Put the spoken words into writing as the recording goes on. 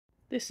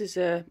This is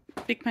a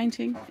big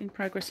painting in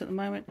progress at the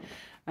moment.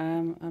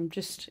 I'm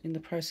just in the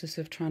process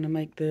of trying to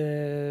make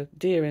the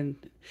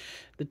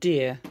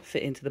deer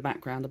fit into the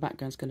background. The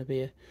background's going to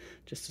be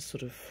just a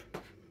sort of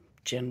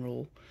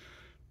general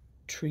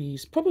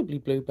trees, probably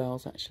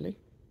bluebells actually.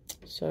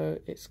 So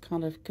it's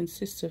kind of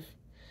consists of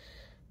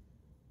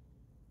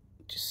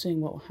just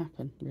seeing what will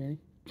happen, really.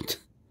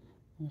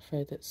 I'm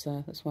afraid that's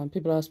why. And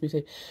people ask me,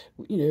 say,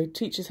 you know,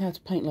 teach us how to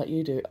paint like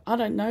you do. I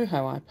don't know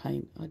how I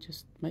paint. I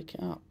just make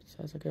it up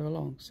as I go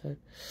along. So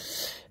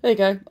there you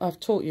go. I've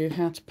taught you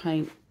how to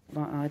paint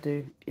like I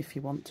do. If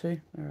you want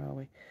to, where are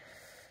we?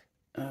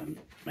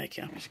 Make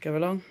it up as you go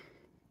along.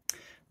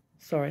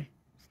 Sorry,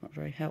 it's not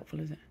very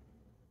helpful, is it?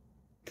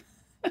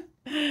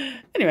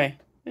 Anyway,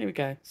 there we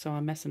go. So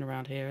I'm messing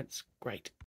around here. It's great.